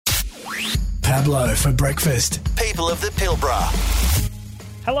Pablo for breakfast. People of the Pilbara.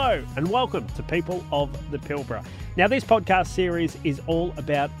 Hello and welcome to People of the Pilbara. Now this podcast series is all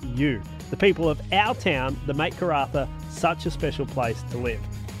about you, the people of our town that make Karratha such a special place to live.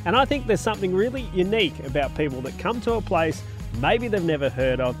 And I think there's something really unique about people that come to a place maybe they've never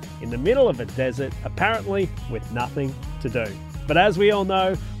heard of in the middle of a desert, apparently with nothing to do. But as we all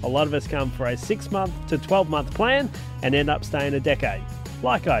know, a lot of us come for a 6-month to 12-month plan and end up staying a decade,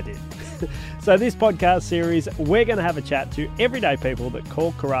 like I did. So this podcast series, we're going to have a chat to everyday people that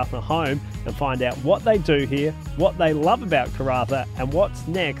call Karratha home and find out what they do here, what they love about Karratha, and what's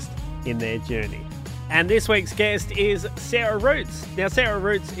next in their journey. And this week's guest is Sarah Roots. Now, Sarah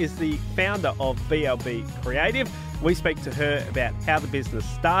Roots is the founder of BLB Creative. We speak to her about how the business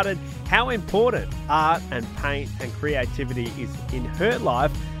started, how important art and paint and creativity is in her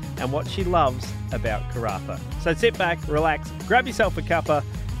life, and what she loves about Karratha. So sit back, relax, grab yourself a cuppa,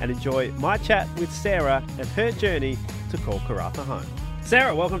 and enjoy my chat with Sarah and her journey to call Karratha home.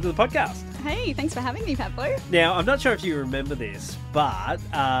 Sarah, welcome to the podcast. Hey, thanks for having me, Pablo. Now, I'm not sure if you remember this, but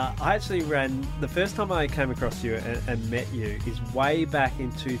I actually the first time I came across you and met you is way back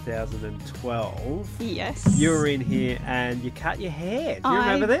in 2012. Yes. You were in here and you cut your hair. Do you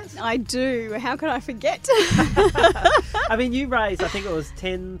remember this? I do. How could I forget? I mean, you raised, I think it was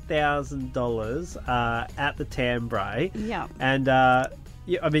 $10,000 at the Tambray. Yeah. And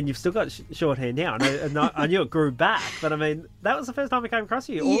I mean, you've still got short hair now. I knew it grew back, but I mean, that was the first time I came across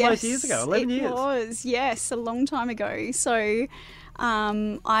you all those years ago, 11 years. It was, yes, a long time ago. So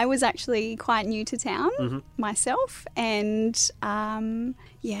I was actually quite new to town myself. And so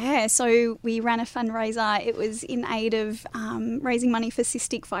we ran a fundraiser. It was in aid of raising money for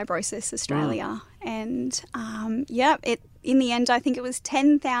Cystic Fibrosis Australia. And in the end, I think it was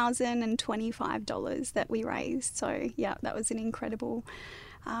 $10,025 that we raised. So, yeah, that was an incredible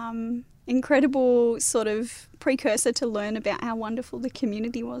sort of precursor to learn about how wonderful the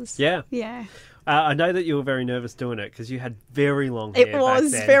community was. Yeah. Yeah. I know that you were very nervous doing it because you had very long hair. It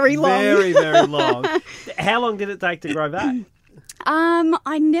was back then. very long. Very, very long. How long did it take to grow back?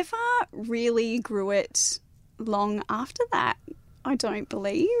 I never really grew it long after that. I don't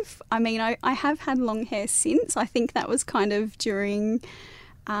believe. I mean, I have had long hair since. I think that was kind of during,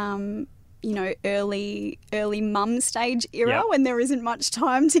 early mum stage era when there isn't much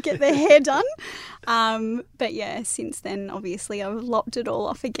time to get their hair done. But yeah, since then, obviously, I've lopped it all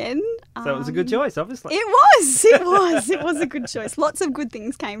off again. So it was a good choice, obviously. It was a good choice. Lots of good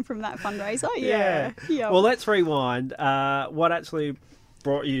things came from that fundraiser. Yeah. Well, let's rewind. What actually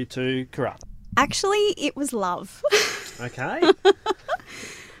brought you to Karratha? Actually, it was love. Okay.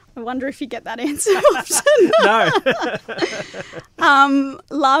 I wonder if you get that answer often. No.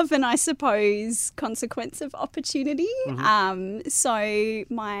 Love and I suppose consequence of opportunity. So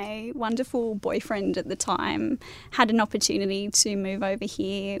my wonderful boyfriend at the time had an opportunity to move over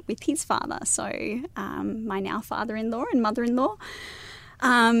here with his father. So my now father-in-law and mother-in-law.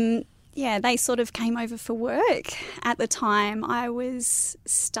 They sort of came over for work. At the time, I was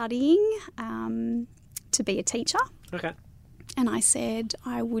studying to be a teacher. Okay. And I said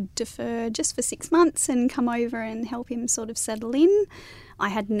I would defer just for 6 months and come over and help him sort of settle in. I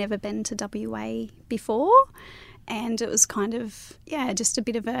had never been to WA before, and it was kind of, just a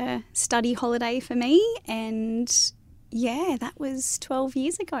bit of a study holiday for me. And, that was 12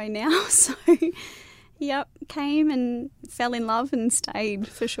 years ago now. So... Yep, came and fell in love and stayed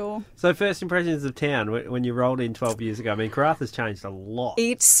for sure. So first impressions of town when you rolled in 12 years ago. I mean, Karratha's changed a lot.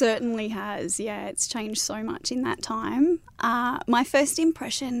 It certainly has. Yeah, it's changed so much in that time. My first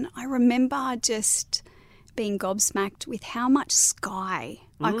impression, I remember just being gobsmacked with how much sky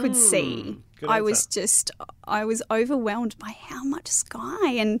I could see. I was overwhelmed by how much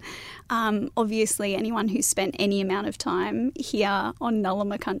sky. And obviously anyone who's spent any amount of time here on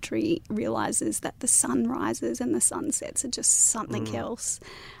Nullama country realises that the sunrises and the sunsets are just something else.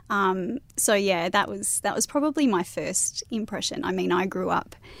 That was probably my first impression. I mean, I grew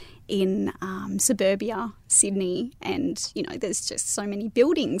up in suburbia, Sydney, and, there's just so many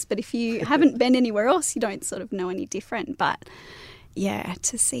buildings. But if you haven't been anywhere else, you don't sort of know any different. But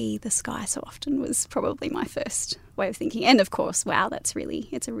to see the sky so often was probably my first way of thinking. And of course, wow, it's a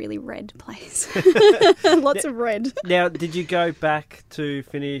really red place. Lots of red. Now, did you go back to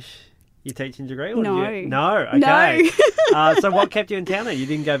finish your teaching degree? Or No. No? Okay. No. So what kept you in town then? You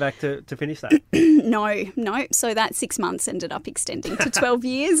didn't go back to finish that? No. So that 6 months ended up extending to 12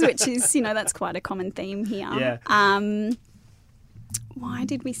 years, which is, that's quite a common theme here. Yeah. Why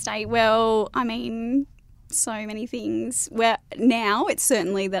did we stay? Well, I mean, so many things. Where now it's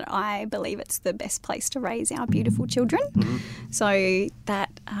certainly that I believe it's the best place to raise our beautiful children. So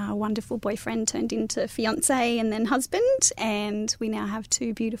that wonderful boyfriend turned into fiance and then husband, and we now have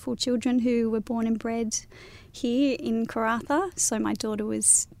 2 beautiful children who were born and bred here in Karratha. So my daughter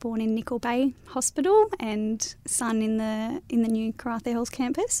was born in Nickel Bay Hospital and son in the new Karratha Health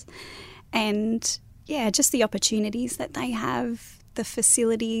Campus. And yeah, just the opportunities that they have, the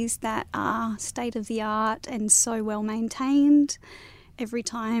facilities that are state of the art and so well maintained. Every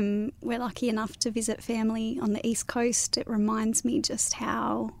time we're lucky enough to visit family on the East Coast, it reminds me just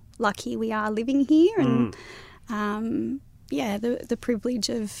how lucky we are living here and the privilege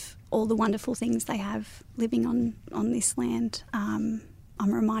of all the wonderful things they have living on this land. I'm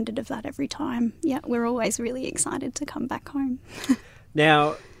reminded of that every time. Yeah, we're always really excited to come back home.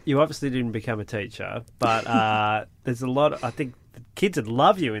 Now, you obviously didn't become a teacher, but there's a lot. I think the kids would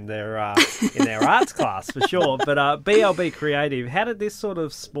love you in their arts class for sure. But BLB Creative, how did this sort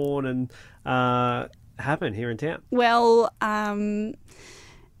of spawn and happen here in town? Well,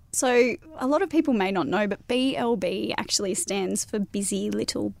 so a lot of people may not know, but BLB actually stands for Busy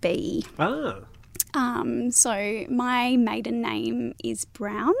Little Bee. Ah. So my maiden name is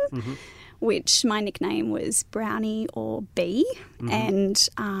Brown. Which my nickname was Brownie or Bee. And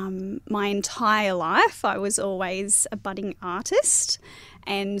my entire life I was always a budding artist,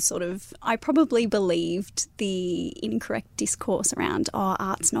 and sort of I probably believed the incorrect discourse around,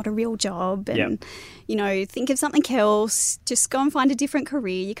 art's not a real job and, think of something else, just go and find a different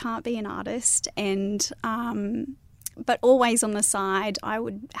career, you can't be an artist. And but always on the side I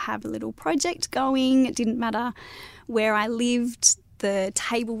would have a little project going. It didn't matter where I lived. The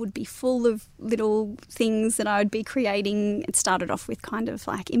table would be full of little things that I would be creating. It started off with kind of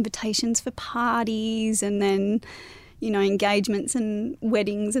like invitations for parties and then, engagements and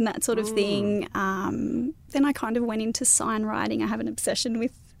weddings and that sort of thing. Then I kind of went into sign writing. I have an obsession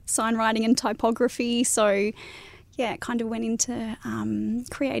with sign writing and typography. So, yeah, it kind of went into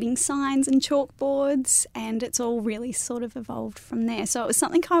creating signs and chalkboards, and it's all really sort of evolved from there. So it was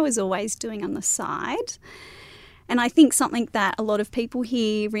something I was always doing on the side. And I think something that a lot of people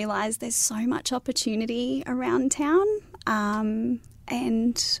here realise, there's so much opportunity around town.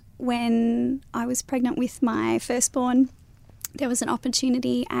 And when I was pregnant with my firstborn, there was an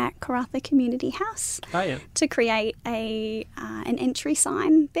opportunity at Karratha Community House to create an entry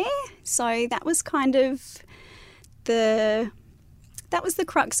sign there. So that was kind of the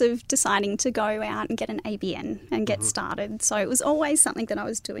crux of deciding to go out and get an ABN and get started. So it was always something that I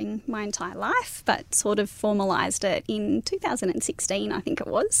was doing my entire life, but sort of formalised it in 2016, I think it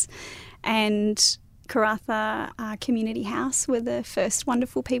was. And Karratha Community House were the first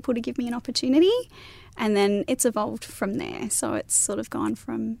wonderful people to give me an opportunity, and then it's evolved from there. So it's sort of gone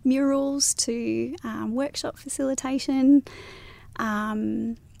from murals to workshop facilitation,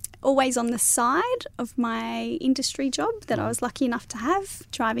 always on the side of my industry job that I was lucky enough to have,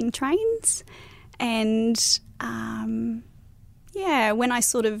 driving trains. And, when I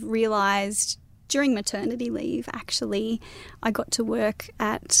sort of realised during maternity leave, actually, I got to work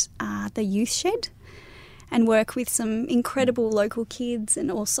at the youth shed and work with some incredible local kids and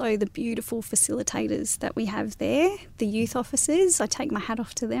also the beautiful facilitators that we have there, the youth officers. I take my hat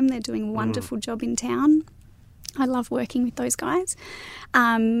off to them. They're doing a wonderful job in town. I love working with those guys.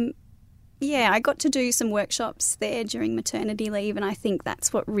 I got to do some workshops there during maternity leave, and I think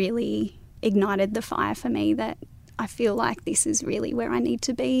that's what really ignited the fire for me, that I feel like this is really where I need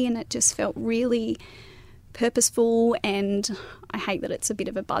to be, and it just felt really purposeful, and I hate that it's a bit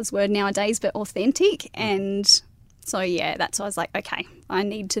of a buzzword nowadays, but authentic. And so, that's why I was like, okay, I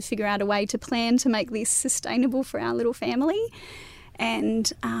need to figure out a way to plan to make this sustainable for our little family.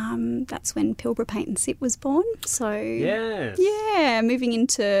 And that's when Pilbara Paint and Sip was born. So, moving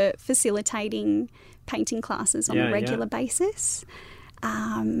into facilitating painting classes on a regular basis.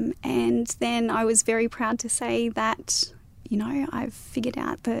 And then I was very proud to say that, I've figured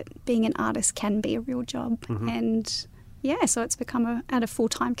out that being an artist can be a real job. And, so it's become at a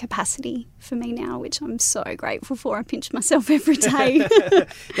full-time capacity for me now, which I'm so grateful for. I pinch myself every day.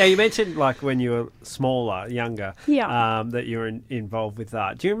 Now, you mentioned like when you were smaller, younger, that you were involved with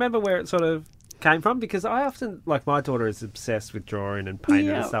art. Do you remember where it sort of came from? Because I often, like my daughter is obsessed with drawing and painting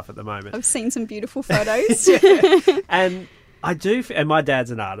and stuff at the moment. I've seen some beautiful photos. And I do, and my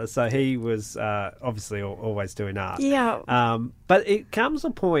dad's an artist, so he was obviously always doing art. But it comes a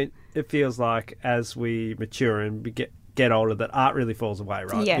point, it feels like, as we mature and we get older, that art really falls away,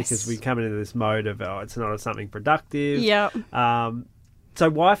 right? Yes. Because we come into this mode of, it's not something productive. So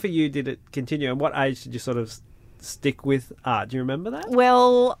why for you did it continue, and what age did you sort of stick with art? Do you remember that?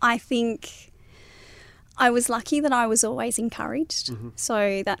 Well, I think I was lucky that I was always encouraged.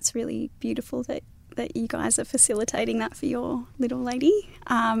 So that's really beautiful that you guys are facilitating that for your little lady.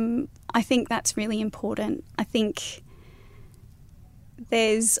 I think that's really important. I think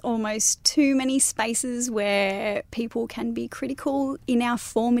there's almost too many spaces where people can be critical in our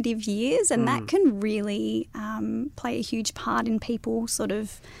formative years, and that can really play a huge part in people sort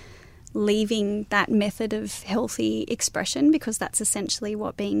of leaving that method of healthy expression, because that's essentially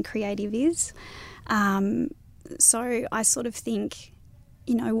what being creative is. So I sort of think,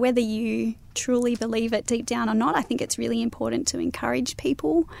 you know, whether you truly believe it deep down or not, I think it's really important to encourage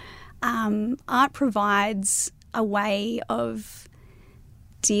people. Art provides a way of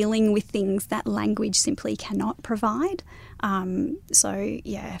dealing with things that language simply cannot provide. So,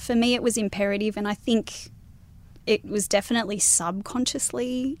 yeah, for me it was imperative, and I think it was definitely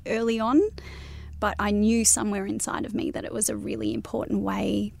subconsciously early on, but I knew somewhere inside of me that it was a really important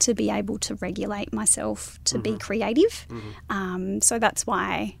way to be able to regulate myself, to be creative. So that's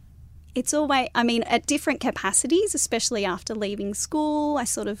why it's always, I mean, at different capacities, especially after leaving school, I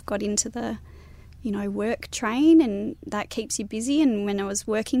sort of got into the, you know, work train, and that keeps you busy. And when I was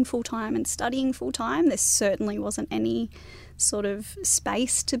working full-time and studying full-time, there certainly wasn't any sort of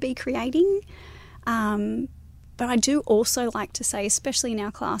space to be creating. But I do also like to say, especially in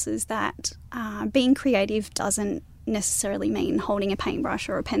our classes, that being creative doesn't necessarily mean holding a paintbrush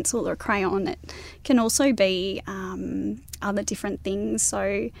or a pencil or a crayon. It can also be other different things.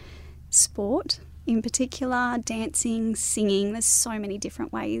 So sport in particular, dancing, singing, there's so many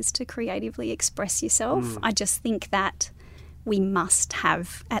different ways to creatively express yourself. I just think that we must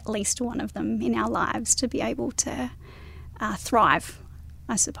have at least one of them in our lives to be able to thrive,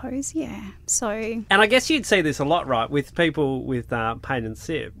 I suppose, yeah. So, and I guess you'd see this a lot, right, with people with paint and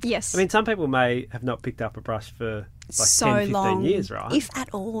sip. Yes. I mean, some people may have not picked up a brush for like so 10, 15 long, years, right? if at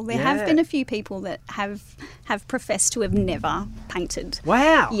all. There have been a few people that have professed to have never painted.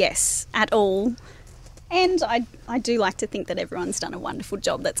 Wow. Yes, at all. And I do like to think that everyone's done a wonderful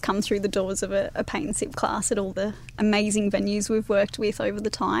job that's come through the doors of a paint and sip class at all the amazing venues we've worked with over the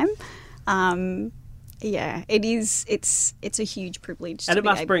time. Yeah, it is. It's a huge privilege. And it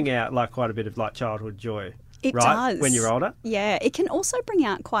must bring out like quite a bit of like childhood joy. It right? does. When you're older. Yeah, it can also bring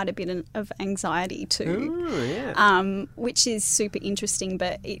out quite a bit of anxiety too. Oh, yeah. Which is super interesting,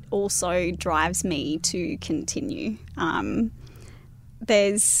 but it also drives me to continue.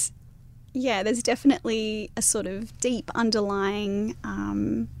 There's definitely a sort of deep underlying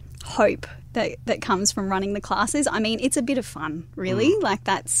hope that comes from running the classes. I mean, it's a bit of fun, really. Like,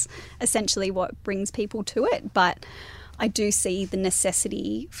 that's essentially what brings people to it. But I do see the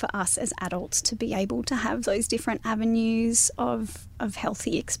necessity for us as adults to be able to have those different avenues of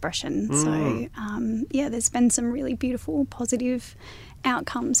healthy expression. So, there's been some really beautiful, positive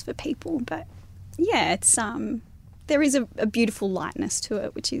outcomes for people. But, yeah, it's there is a beautiful lightness to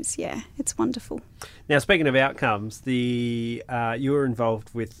it, which is, it's wonderful. Now, speaking of outcomes, you were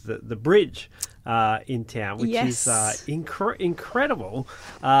involved with the bridge in town, which is incredible.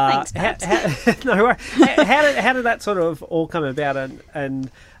 Thanks, no worries. How did that sort of all come about?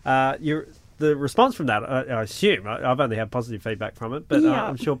 And the response from that, I assume, I've only had positive feedback from it, but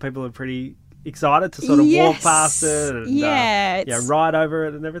I'm sure people are pretty excited to sort of walk past it and ride over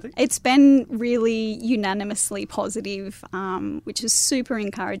it and everything. It's been really unanimously positive, which is super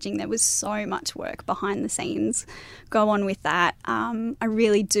encouraging. There was so much work behind the scenes go on with that. I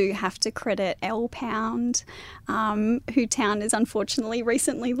really do have to credit L Pound, who Town has unfortunately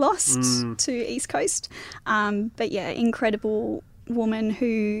recently lost to East Coast. But yeah, incredible woman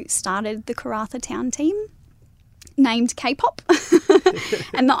who started the Karratha Town team, named K-pop.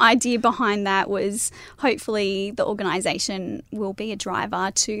 And the idea behind that was hopefully the organisation will be a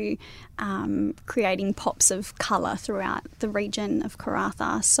driver to creating pops of colour throughout the region of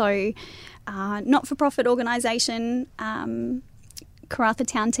Karratha. So not-for-profit organisation, Karratha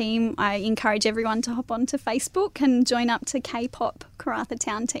Town Team, I encourage everyone to hop onto Facebook and join up to K-pop Karratha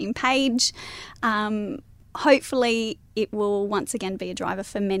Town Team page. Hopefully it will once again be a driver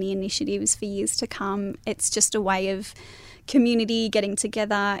for many initiatives for years to come. It's just a way of community getting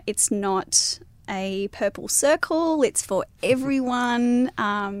together. It's not a purple circle. It's for everyone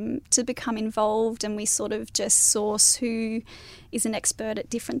to become involved, and we sort of just source who is an expert at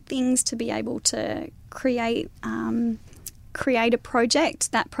different things to be able to create a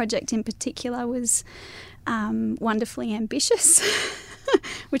project. That project in particular was wonderfully ambitious.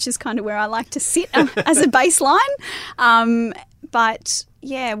 Which is kind of where I like to sit as a baseline. But,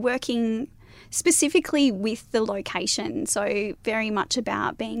 yeah, working specifically with the location. So very much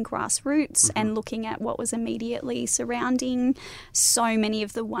about being grassroots and looking at what was immediately surrounding. So many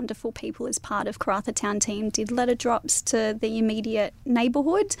of the wonderful people as part of Karratha Town Team did letter drops to the immediate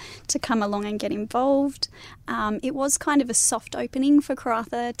neighbourhood to come along and get involved. It was kind of a soft opening for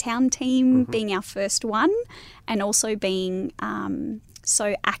Karratha Town Team being our first one, and also being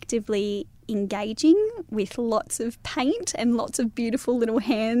so actively engaging with lots of paint and lots of beautiful little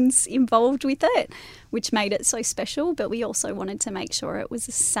hands involved with it, which made it so special. But we also wanted to make sure it was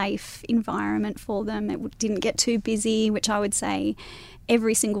a safe environment for them. It didn't get too busy, which I would say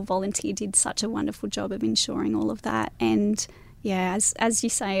every single volunteer did such a wonderful job of ensuring all of that. And yeah, as you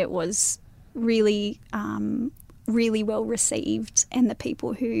say, it was really, really well received, and the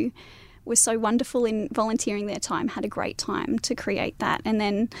people who were so wonderful in volunteering their time had a great time to create that. And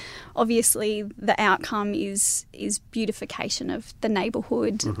then obviously the outcome is beautification of the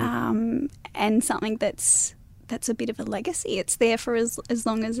neighbourhood, and something that's a bit of a legacy. It's there for as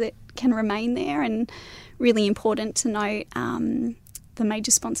long as it can remain there. And really important to note, the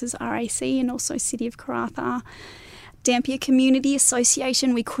major sponsors RAC and also City of Karratha, Dampier Community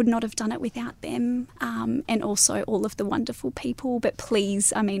Association. We could not have done it without them, and also all of the wonderful people. But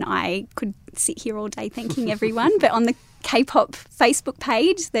please, I mean, I could sit here all day thanking everyone, but on the K-pop Facebook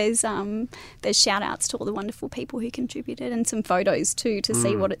page, there's shout outs to all the wonderful people who contributed, and some photos too to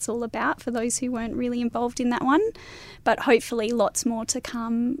see what it's all about for those who weren't really involved in that one. But hopefully lots more to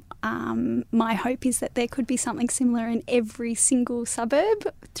come. My hope is that there could be something similar in every single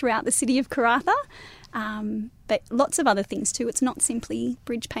suburb throughout the city of Karratha. But lots of other things too. It's not simply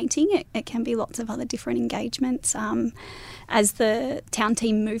bridge painting. It can be lots of other different engagements, as the town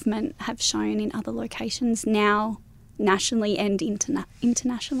team movement have shown in other locations now, nationally and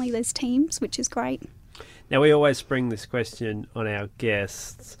internationally. There's teams, which is great. Now, we always spring this question on our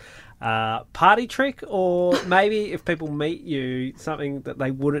guests. Party trick, or maybe if people meet you, something that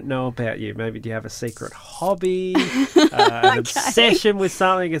they wouldn't know about you? Maybe do you have a secret hobby, an obsession with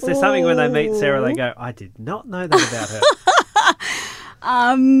something? Is there something when they meet Sarah they go, I did not know that about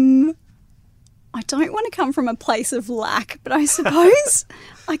her? I don't want to come from a place of lack, but I suppose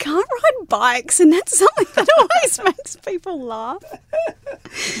I can't ride bikes, and that's something that always makes people laugh.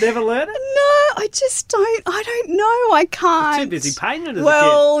 Never learn it? No, I just don't. I don't know. I can't. Too busy painting as a kid.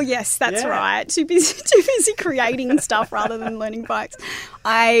 Well, yes, that's right. Too busy creating stuff rather than learning bikes.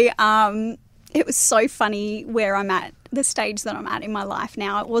 It was so funny where I'm at, the stage that I'm at in my life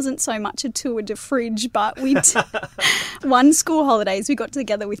now. It wasn't so much a tour de fridge, but one school holidays, we got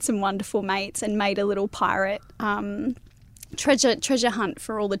together with some wonderful mates and made a little pirate treasure hunt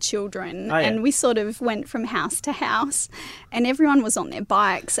for all the children. Oh, yeah. And we sort of went from house to house, and everyone was on their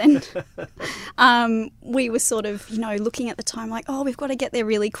bikes, and we were sort of, looking at the time like, oh, we've got to get there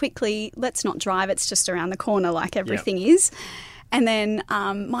really quickly. Let's not drive. It's just around the corner like everything is. And then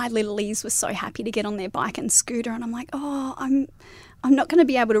my littlies were so happy to get on their bike and scooter, and I'm like, oh, I'm not going to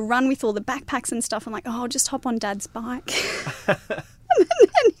be able to run with all the backpacks and stuff. I'm like, oh, I'll just hop on Dad's bike. And then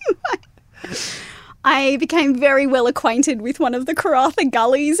anyway, I became very well acquainted with one of the Karratha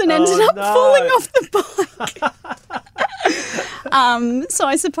gullies and ended up falling off the bike. So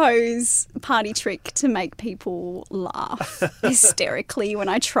I suppose party trick to make people laugh hysterically when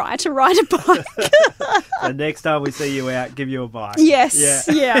I try to ride a bike. The next time we see you out, give you a bike. Yes.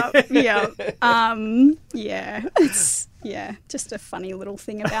 Yeah. It's just a funny little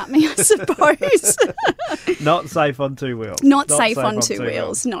thing about me, I suppose. Not safe on two wheels. Not safe on two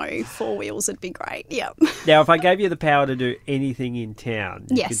wheels. No, 4 wheels would be great. Yep. Now, if I gave you the power to do anything in town,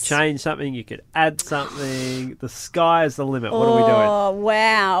 you could Yes. change something, you could add something. The sky is the limit. What are we doing? Oh,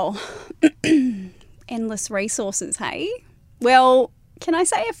 wow. Endless resources, hey? Well, can I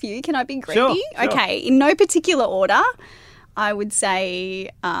say a few? Can I be greedy? Sure. Okay, in no particular order, I would say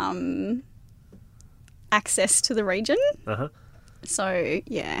access to the region. Uh-huh. So,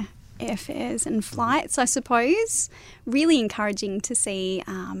 yeah, airfares and flights, I suppose. Really encouraging to see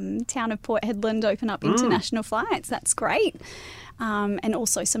town of Port Hedland open up international flights. That's great. And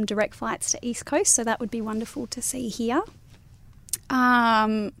also some direct flights to East Coast, so that would be wonderful to see here.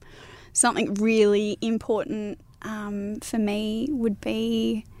 Something really important for me would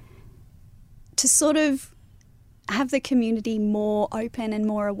be to sort of have the community more open and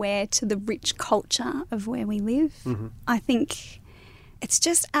more aware to the rich culture of where we live. Mm-hmm. I think it's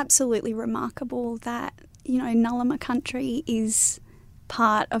just absolutely remarkable that, Nullama country is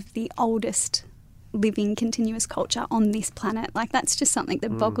part of the oldest living continuous culture on this planet. Like, that's just something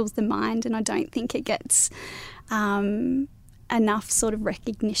that boggles the mind, and I don't think it gets enough sort of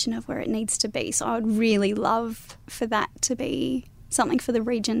recognition of where it needs to be. So I would really love for that to be something for the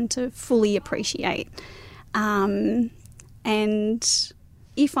region to fully appreciate. And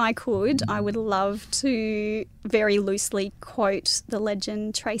if I could, I would love to very loosely quote the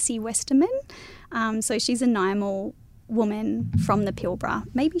legend Tracy Westerman. So she's a Nyamal woman from the Pilbara.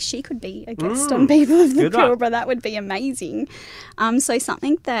 Maybe she could be a guest on People of the Pilbara. That would be amazing. So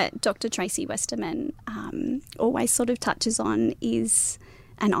something that Dr. Tracy Westerman always sort of touches on is,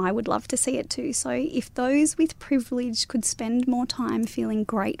 and I would love to see it too, so if those with privilege could spend more time feeling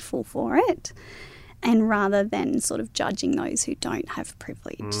grateful for it, and rather than sort of judging those who don't have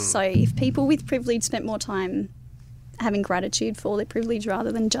privilege. So if people with privilege spent more time having gratitude for their privilege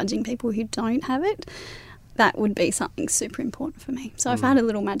rather than judging people who don't have it, that would be something super important for me. So if I had a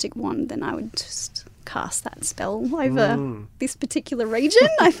little magic wand, then I would just cast that spell over this particular region.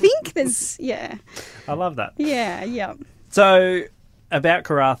 I think I love that. Yeah. So about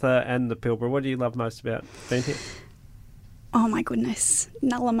Karratha and the Pilbara, what do you love most about being here? Oh my goodness,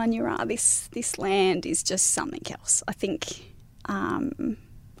 Nulla Manura, this land is just something else. I think, when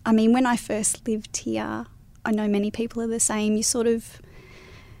I first lived here, I know many people are the same. You sort of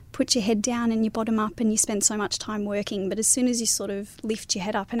put your head down and you bottom up and you spend so much time working, but as soon as you sort of lift your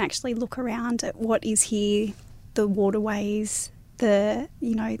head up and actually look around at what is here, the waterways, the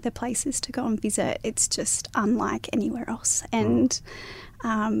places to go and visit, it's just unlike anywhere else. And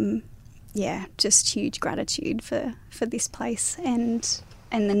just huge gratitude for this place and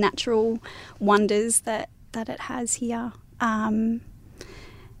the natural wonders that it has here.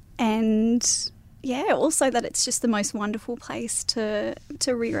 Also that it's just the most wonderful place to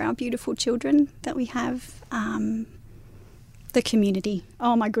rear our beautiful children that we have. The community.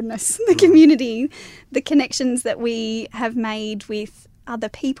 Oh my goodness, the community, the connections that we have made with other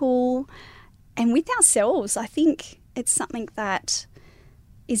people and with ourselves. I think it's something that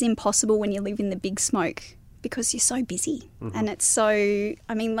is impossible when you live in the big smoke because you're so busy. And it's so,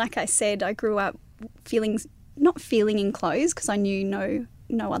 like I said, I grew up not feeling enclosed because I knew no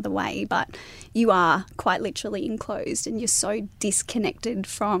other way, but you are quite literally enclosed and you're so disconnected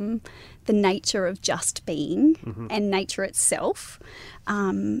from the nature of just being and nature itself.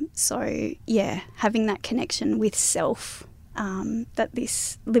 Having that connection with self that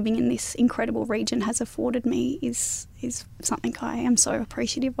this living in this incredible region has afforded me is something I am so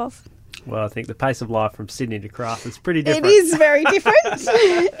appreciative of. Well, I think the pace of life from Sydney to Karratha is pretty different. It is very different.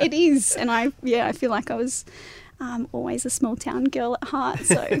 It is. And I feel like I was always a small town girl at heart.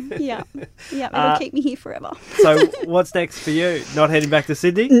 So, it'll keep me here forever. So what's next for you? Not heading back to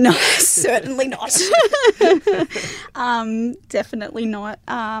Sydney? No, certainly not. Definitely not.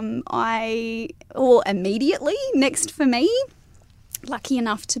 Immediately next for me, lucky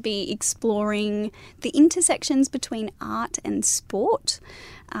enough to be exploring the intersections between art and sport.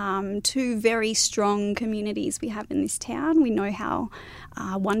 Two very strong communities we have in this town. We know how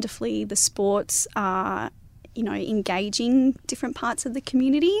wonderfully the sports are engaging different parts of the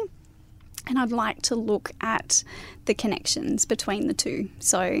community. And I'd like to look at the connections between the two.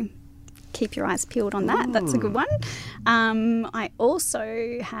 So keep your eyes peeled on that. That's a good one. I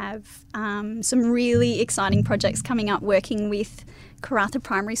also have some really exciting projects coming up working with Karratha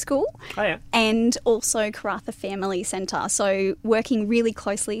Primary School and also Karratha Family Centre. So working really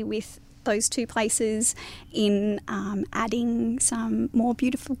closely with those two places in adding some more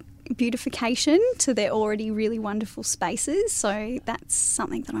beautification to their already really wonderful spaces. So that's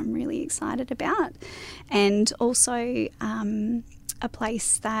something that I'm really excited about. And also a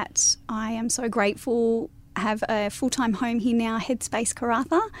place that I am so grateful have a full-time home here now, Headspace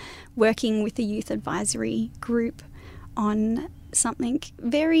Karratha, working with the youth advisory group on something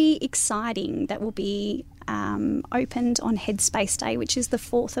very exciting that will be opened on Headspace Day, which is the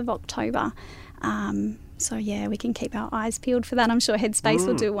 4th of October. We can keep our eyes peeled for that. I'm sure Headspace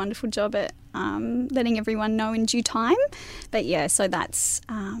will do a wonderful job at letting everyone know in due time. But so that's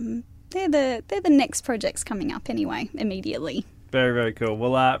they're the next projects coming up anyway, immediately. Very, very cool.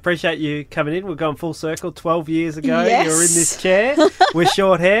 Well, appreciate you coming in. We're going full circle. 12 years ago, yes. You were in this chair with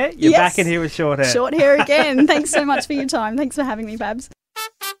short hair. You're back in here with short hair. Short hair again. Thanks so much for your time. Thanks for having me, Babs.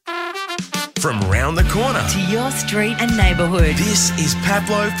 From round the corner to your street and neighbourhood. This is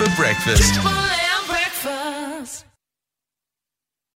Pablo for breakfast.